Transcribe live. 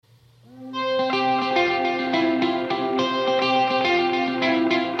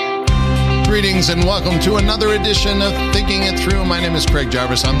Greetings and welcome to another edition of Thinking It Through. My name is Craig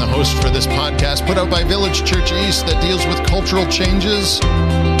Jarvis. I'm the host for this podcast put out by Village Church East that deals with cultural changes,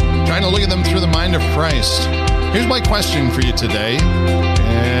 trying to look at them through the mind of Christ. Here's my question for you today.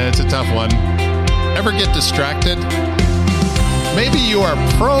 It's a tough one. Ever get distracted? Maybe you are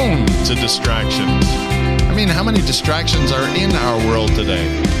prone to distractions. I mean, how many distractions are in our world today?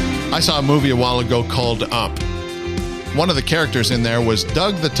 I saw a movie a while ago called Up. One of the characters in there was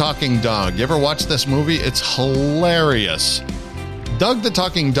Doug the Talking Dog. You ever watch this movie? It's hilarious. Doug the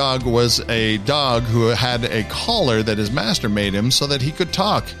Talking Dog was a dog who had a collar that his master made him so that he could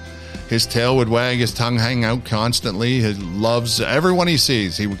talk. His tail would wag, his tongue hang out constantly. He loves everyone he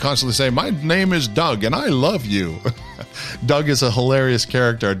sees. He would constantly say, "My name is Doug and I love you." Doug is a hilarious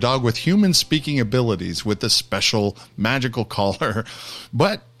character, a dog with human speaking abilities with a special magical collar.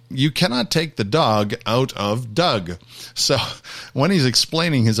 But you cannot take the dog out of Doug. So when he's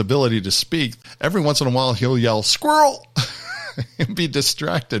explaining his ability to speak, every once in a while he'll yell, "Squirrel!" and be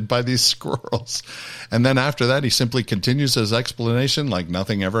distracted by these squirrels. And then after that, he simply continues his explanation like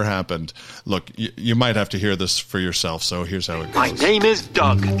nothing ever happened. Look, you might have to hear this for yourself, so here's how it goes. My name is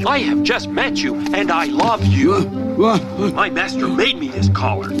Doug. I have just met you, and I love you. My master made me this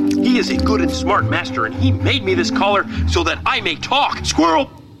collar. He is a good and smart master, and he made me this collar so that I may talk.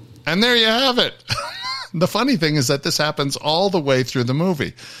 Squirrel! And there you have it. The funny thing is that this happens all the way through the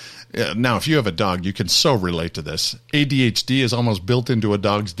movie. Now, if you have a dog, you can so relate to this. ADHD is almost built into a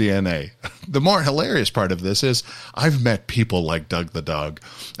dog's DNA. The more hilarious part of this is I've met people like Doug the dog.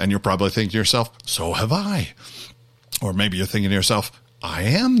 And you're probably thinking to yourself, so have I. Or maybe you're thinking to yourself, I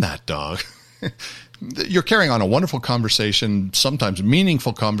am that dog. You're carrying on a wonderful conversation, sometimes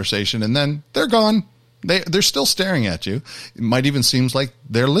meaningful conversation, and then they're gone. They're still staring at you. It might even seem like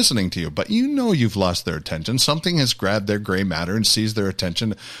they're listening to you, but you know you've lost their attention. Something has grabbed their gray matter and seized their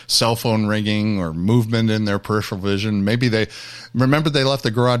attention. Cell phone ringing or movement in their peripheral vision. Maybe they remembered they left the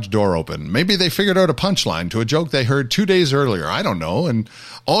garage door open. Maybe they figured out a punchline to a joke they heard 2 days earlier. I don't know. And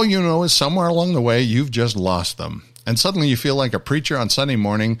all you know is somewhere along the way, you've just lost them. And suddenly you feel like a preacher on Sunday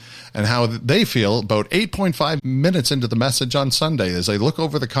morning and how they feel about 8.5 minutes into the message on Sunday as they look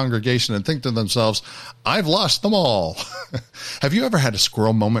over the congregation and think to themselves, I've lost them all. Have you ever had a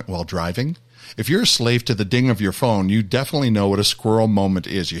squirrel moment while driving? If you're a slave to the ding of your phone, you definitely know what a squirrel moment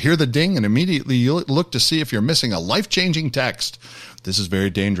is. You hear the ding and immediately you look to see if you're missing a life-changing text. This is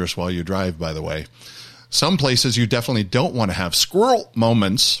very dangerous while you drive, by the way. Some places you definitely don't want to have squirrel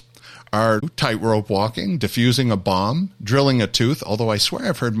moments are tightrope walking, diffusing a bomb, drilling a tooth, although I swear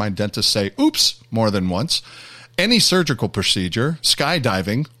I've heard my dentist say, oops, more than once, any surgical procedure,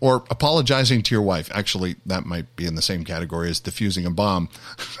 skydiving, or apologizing to your wife. Actually, that might be in the same category as diffusing a bomb.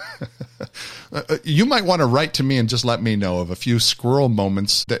 You might want to write to me and just let me know of a few squirrel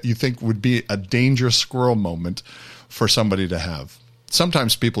moments that you think would be a dangerous squirrel moment for somebody to have.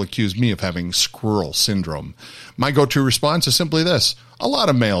 Sometimes people accuse me of having squirrel syndrome. My go-to response is simply this. A lot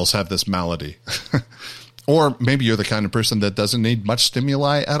of males have this malady. Or maybe you're the kind of person that doesn't need much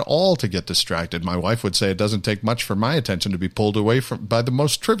stimuli at all to get distracted. My wife would say it doesn't take much for my attention to be pulled away by the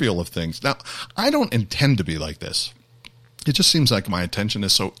most trivial of things. Now, I don't intend to be like this. It just seems like my attention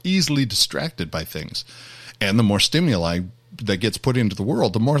is so easily distracted by things. And the more stimuli that gets put into the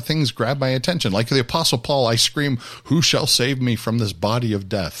world, the more things grab my attention. Like the Apostle Paul, I scream, who shall save me from this body of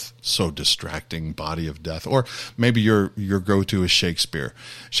death? So distracting, body of death. Or maybe your go-to is Shakespeare.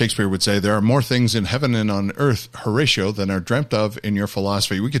 Shakespeare would say, there are more things in heaven and on earth, Horatio, than are dreamt of in your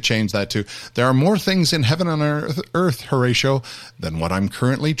philosophy. We could change that to, there are more things in heaven and on earth, Horatio, than what I'm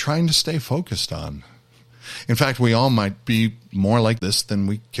currently trying to stay focused on. In fact, we all might be more like this than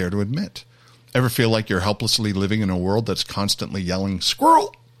we care to admit. Ever feel like you're helplessly living in a world that's constantly yelling,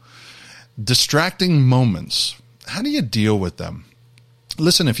 squirrel? Distracting moments. How do you deal with them?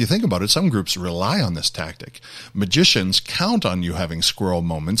 Listen, if you think about it, some groups rely on this tactic. Magicians count on you having squirrel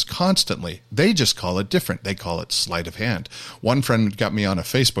moments constantly. They just call it different. They call it sleight of hand. One friend got me on a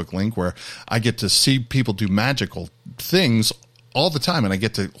Facebook link where I get to see people do magical things all the time, and I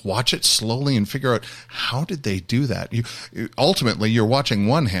get to watch it slowly and figure out how did they do that. Ultimately, you're watching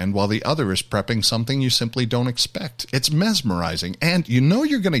one hand while the other is prepping something you simply don't expect. It's mesmerizing, and you know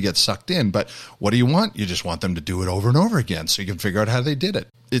you're going to get sucked in, but what do you want? You just want them to do it over and over again so you can figure out how they did it.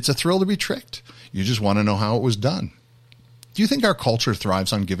 It's a thrill to be tricked. You just want to know how it was done. Do you think our culture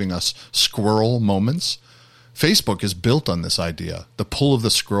thrives on giving us squirrel moments? Facebook is built on this idea. The pull of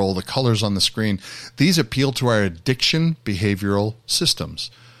the scroll, the colors on the screen, these appeal to our addiction behavioral systems.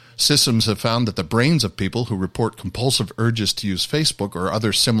 Systems have found that the brains of people who report compulsive urges to use Facebook or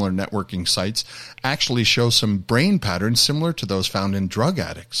other similar networking sites actually show some brain patterns similar to those found in drug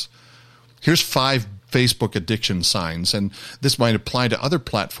addicts. Here's 5 Facebook addiction signs, and this might apply to other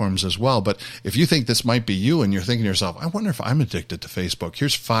platforms as well. But if you think this might be you and you're thinking to yourself, I wonder if I'm addicted to Facebook,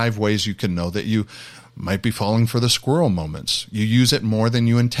 here's 5 ways you can know that you might be falling for the squirrel moments. You use it more than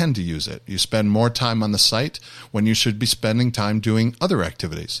you intend to use it. You spend more time on the site when you should be spending time doing other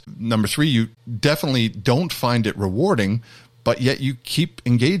activities. Number 3, you definitely don't find it rewarding, but yet you keep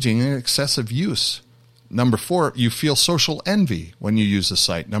engaging in excessive use. Number 4, you feel social envy when you use the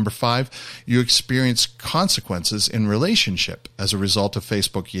site. Number 5, you experience consequences in relationship as a result of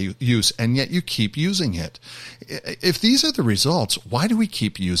Facebook use, and yet you keep using it. If these are the results, why do we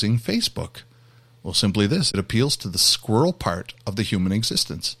keep using Facebook? Well, simply this: it appeals to the squirrel part of the human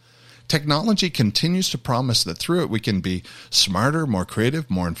existence. Technology continues to promise that through it we can be smarter, more creative,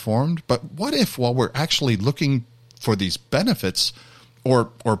 more informed. But what if, while we're actually looking for these benefits or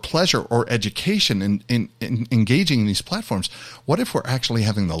pleasure or education in engaging in these platforms, what if we're actually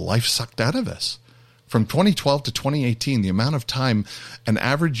having the life sucked out of us? From 2012 to 2018, the amount of time an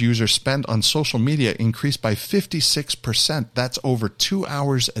average user spent on social media increased by 56%. That's over 2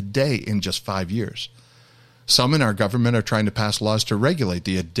 hours a day in just 5 years. Some in our government are trying to pass laws to regulate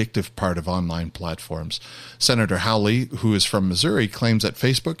the addictive part of online platforms. Senator Hawley, who is from Missouri, claims that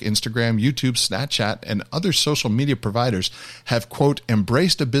Facebook, Instagram, YouTube, Snapchat, and other social media providers have, quote,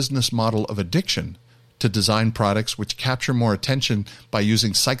 embraced a business model of addiction to design products which capture more attention by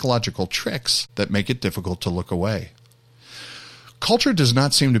using psychological tricks that make it difficult to look away. Culture does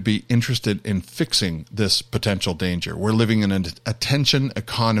not seem to be interested in fixing this potential danger. We're living in an attention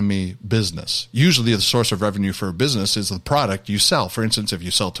economy business. Usually the source of revenue for a business is the product you sell. For instance, if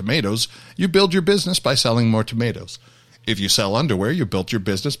you sell tomatoes, you build your business by selling more tomatoes. If you sell underwear, you build your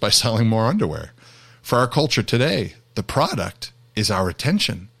business by selling more underwear. For our culture today, the product is our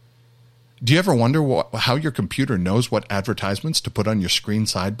attention. Do you ever wonder how your computer knows what advertisements to put on your screen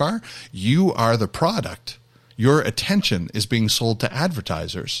sidebar? You are the product. Your attention is being sold to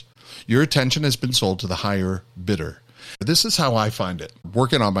advertisers. Your attention has been sold to the higher bidder. This is how I find it.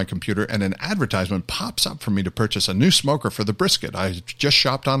 Working on my computer and an advertisement pops up for me to purchase a new smoker for the brisket I just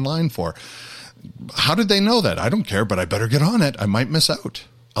shopped online for. How did they know that? I don't care, but I better get on it. I might miss out.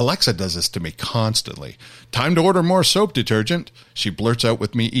 Alexa does this to me constantly. Time to order more soap detergent. She blurts out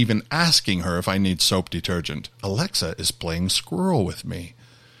with me even asking her if I need soap detergent. Alexa is playing squirrel with me.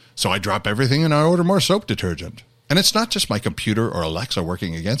 So I drop everything and I order more soap detergent. And it's not just my computer or Alexa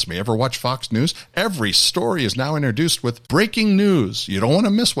working against me. Ever watch Fox News? Every story is now introduced with breaking news. You don't want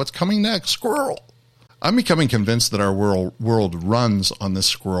to miss what's coming next. Squirrel. I'm becoming convinced that our world runs on this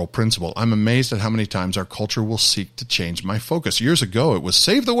squirrel principle. I'm amazed at how many times our culture will seek to change my focus. Years ago, it was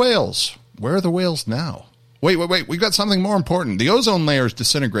save the whales. Where are the whales now? Wait. We've got something more important. The ozone layer is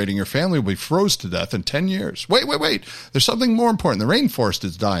disintegrating. Your family will be froze to death in 10 years. Wait. There's something more important. The rainforest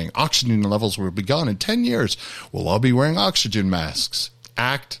is dying. Oxygen levels will be gone in 10 years. We'll all be wearing oxygen masks.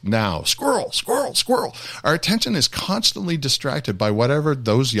 Act now. Squirrel. Our attention is constantly distracted by whatever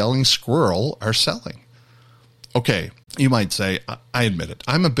those yelling squirrel are selling. Okay, you might say, I admit it,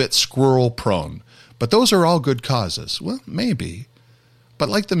 I'm a bit squirrel prone, but those are all good causes. Well, maybe. But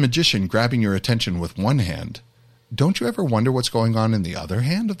like the magician grabbing your attention with one hand, don't you ever wonder what's going on in the other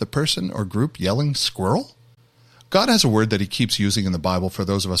hand of the person or group yelling squirrel? God has a word that he keeps using in the Bible for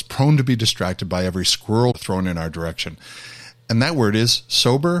those of us prone to be distracted by every squirrel thrown in our direction. And that word is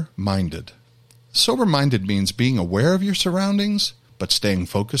sober-minded. Sober-minded means being aware of your surroundings, but staying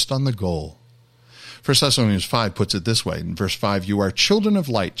focused on the goal. 1 Thessalonians 5 puts it this way. In verse 5, you are children of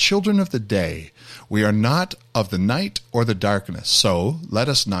light, children of the day. We are not of the night or the darkness. So let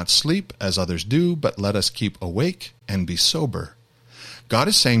us not sleep as others do, but let us keep awake and be sober. God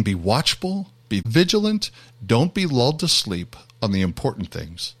is saying be watchful, be vigilant, don't be lulled to sleep on the important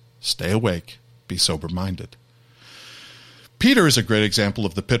things. Stay awake, be sober-minded. Peter is a great example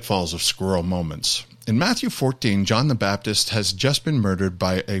of the pitfalls of squirrel moments. In Matthew 14, John the Baptist has just been murdered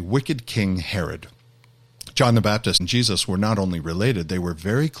by a wicked king, Herod. John the Baptist and Jesus were not only related, they were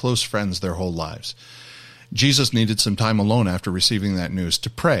very close friends their whole lives. Jesus needed some time alone after receiving that news to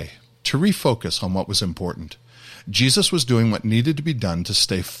pray, to refocus on what was important. Jesus was doing what needed to be done to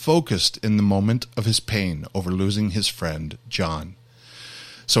stay focused in the moment of his pain over losing his friend, John.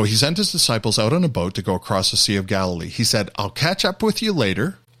 So he sent his disciples out on a boat to go across the Sea of Galilee. He said, I'll catch up with you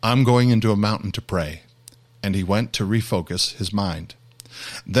later. I'm going into a mountain to pray. And he went to refocus his mind.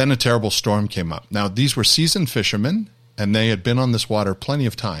 Then a terrible storm came up. Now, these were seasoned fishermen, and they had been on this water plenty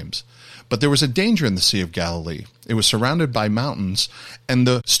of times. But there was a danger in the Sea of Galilee. It was surrounded by mountains, and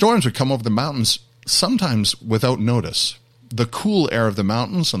the storms would come over the mountains sometimes without notice. The cool air of the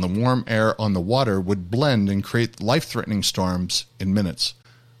mountains and the warm air on the water would blend and create life-threatening storms in minutes.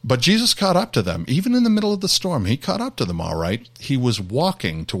 But Jesus caught up to them, even in the middle of the storm. He caught up to them, all right. He was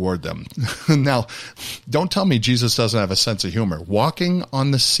walking toward them. Now, don't tell me Jesus doesn't have a sense of humor. Walking on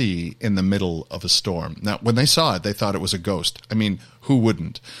the sea in the middle of a storm. Now, when they saw it, they thought it was a ghost. I mean, who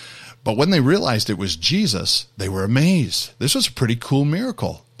wouldn't? But when they realized it was Jesus, they were amazed. This was a pretty cool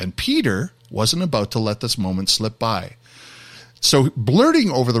miracle. And Peter wasn't about to let this moment slip by. So blurting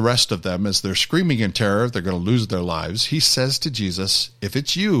over the rest of them as they're screaming in terror, they're going to lose their lives, he says to Jesus, "If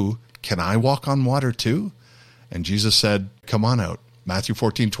it's you, can I walk on water too?" And Jesus said, "Come on out." Matthew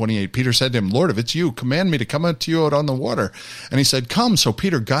 14:28, Peter said to him, "Lord, if it's you, command me to come out to you out on the water." And he said, "Come." So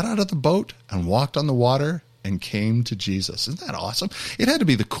Peter got out of the boat and walked on the water and came to Jesus. Isn't that awesome? It had to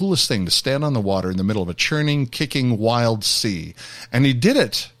be the coolest thing to stand on the water in the middle of a churning, kicking, wild sea. And he did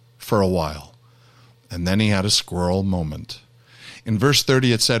it for a while. And then he had a squirrel moment. In verse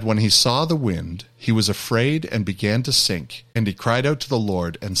 30, it said, when he saw the wind, he was afraid and began to sink, and he cried out to the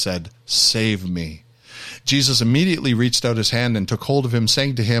Lord and said, "Save me." Jesus immediately reached out his hand and took hold of him,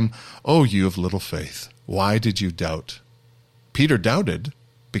 saying to him, "Oh, you of little faith, why did you doubt?" Peter doubted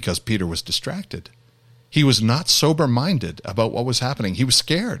because Peter was distracted. He was not sober-minded about what was happening. He was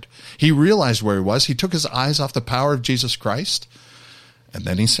scared. He realized where he was. He took his eyes off the power of Jesus Christ, and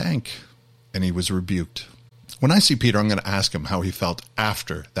then he sank, and he was rebuked. When I see Peter, I'm going to ask him how he felt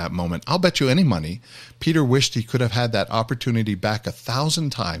after that moment. I'll bet you any money Peter wished he could have had that opportunity back 1,000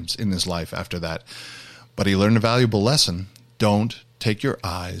 times in his life after that. But he learned a valuable lesson. Don't take your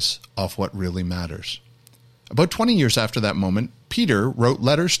eyes off what really matters. About 20 years after that moment, Peter wrote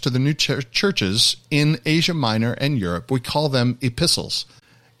letters to the new churches in Asia Minor and Europe. We call them epistles.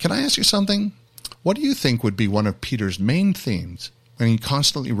 Can I ask you something? What do you think would be one of Peter's main themes when he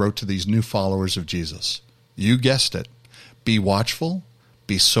constantly wrote to these new followers of Jesus? You guessed it. Be watchful,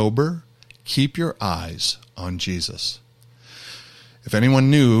 be sober, keep your eyes on Jesus. If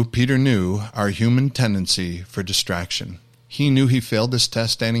anyone knew, Peter knew our human tendency for distraction. He knew he failed this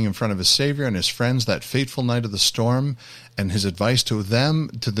test standing in front of his Savior and his friends that fateful night of the storm, and his advice to them,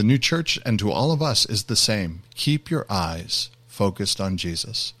 to the new church, and to all of us is the same. Keep your eyes focused on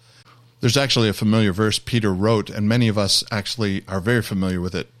Jesus. There's actually a familiar verse Peter wrote, and many of us actually are very familiar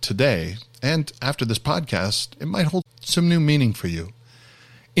with it today. And after this podcast, it might hold some new meaning for you.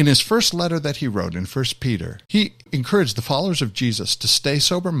 In his first letter that he wrote in 1 Peter, he encouraged the followers of Jesus to stay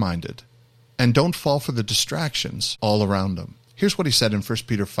sober-minded and don't fall for the distractions all around them. Here's what he said in 1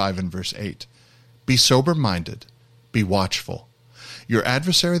 Peter 5 and verse 8. Be sober-minded, be watchful. Your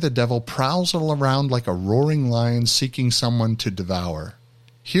adversary, the devil, prowls all around like a roaring lion seeking someone to devour.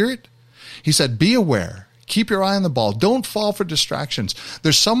 Hear it? He said, be aware. Keep your eye on the ball. Don't fall for distractions.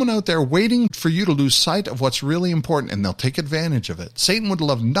 There's someone out there waiting for you to lose sight of what's really important, and they'll take advantage of it. Satan would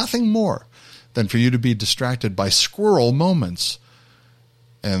love nothing more than for you to be distracted by squirrel moments.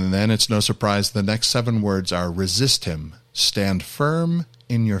 And then it's no surprise the next 7 words are resist him. Stand firm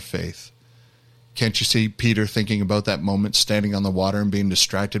in your faith. Can't you see Peter thinking about that moment, standing on the water and being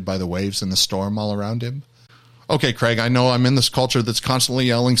distracted by the waves and the storm all around him? Okay, Craig, I know I'm in this culture that's constantly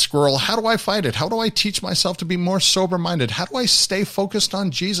yelling squirrel. How do I fight it? How do I teach myself to be more sober-minded? How do I stay focused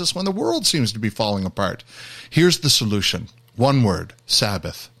on Jesus when the world seems to be falling apart? Here's the solution. One word,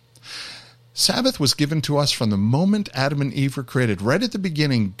 Sabbath. Sabbath was given to us from the moment Adam and Eve were created. Right at the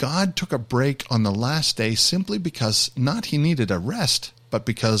beginning, God took a break on the last day simply because not he needed a rest, but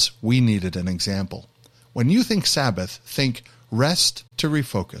because we needed an example. When you think Sabbath, think rest to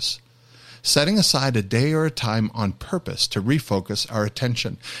refocus. Setting aside a day or a time on purpose to refocus our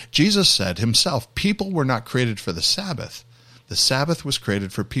attention. Jesus said himself, people were not created for the Sabbath. The Sabbath was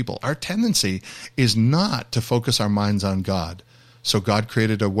created for people. Our tendency is not to focus our minds on God. So God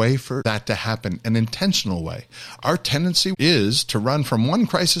created a way for that to happen, an intentional way. Our tendency is to run from one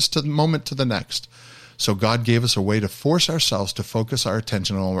crisis to the moment to the next. So God gave us a way to force ourselves to focus our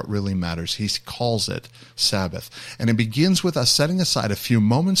attention on what really matters. He calls it Sabbath. And it begins with us setting aside a few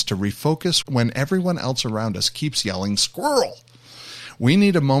moments to refocus when everyone else around us keeps yelling, squirrel. We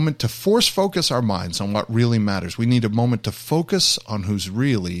need a moment to force focus our minds on what really matters. We need a moment to focus on who's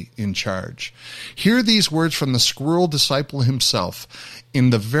really in charge. Hear these words from the squirrel disciple himself in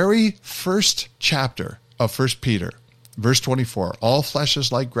the very first chapter of 1 Peter. Verse 24, all flesh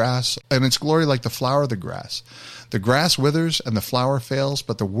is like grass, and its glory like the flower of the grass. The grass withers and the flower fails,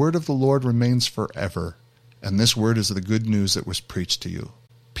 but the word of the Lord remains forever. And this word is the good news that was preached to you.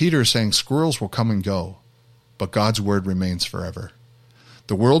 Peter is saying squirrels will come and go, but God's word remains forever.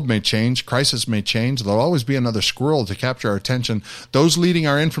 The world may change, crisis may change, there'll always be another squirrel to capture our attention. Those leading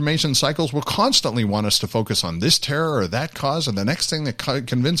our information cycles will constantly want us to focus on this terror or that cause, and the next thing that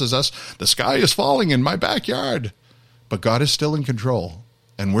convinces us the sky is falling in my backyard. But God is still in control,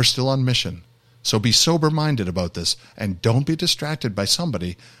 and we're still on mission. So be sober-minded about this, and don't be distracted by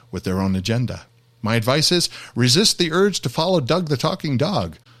somebody with their own agenda. My advice is resist the urge to follow Doug the talking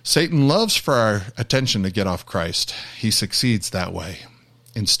dog. Satan loves for our attention to get off Christ. He succeeds that way.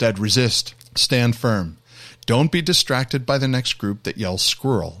 Instead, resist. Stand firm. Don't be distracted by the next group that yells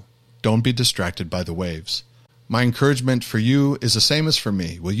squirrel. Don't be distracted by the waves. My encouragement for you is the same as for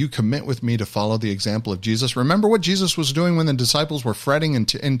me. Will you commit with me to follow the example of Jesus? Remember what Jesus was doing when the disciples were fretting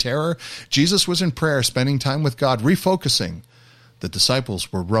in terror? Jesus was in prayer, spending time with God, refocusing. The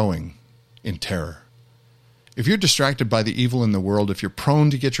disciples were rowing in terror. If you're distracted by the evil in the world, if you're prone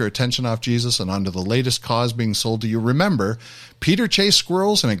to get your attention off Jesus and onto the latest cause being sold to you, remember, Peter chased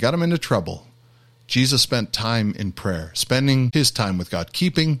squirrels and it got him into trouble. Jesus spent time in prayer, spending his time with God,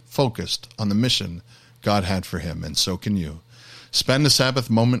 keeping focused on the mission God had for him, and so can you. Spend a Sabbath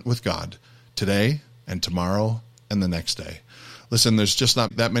moment with God today and tomorrow and the next day. Listen, there's just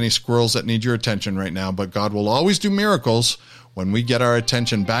not that many squirrels that need your attention right now, but God will always do miracles when we get our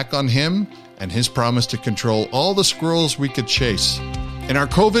attention back on him and his promise to control all the squirrels we could chase. In our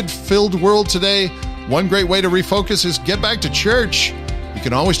COVID-filled world today, one great way to refocus is get back to church. You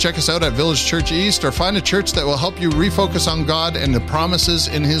can always check us out at Village Church East or find a church that will help you refocus on God and the promises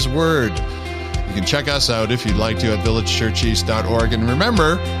in his word. You can check us out if you'd like to at villagechurcheast.org. And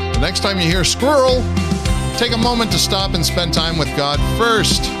remember, the next time you hear squirrel, take a moment to stop and spend time with God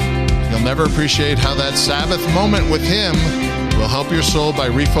first. You'll never appreciate how that Sabbath moment with him will help your soul by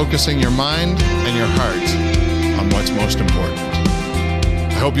refocusing your mind and your heart on what's most important.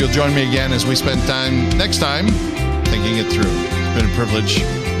 I hope you'll join me again as we spend time next time thinking it through. It's been a privilege.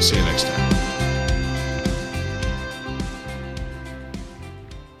 See you next time.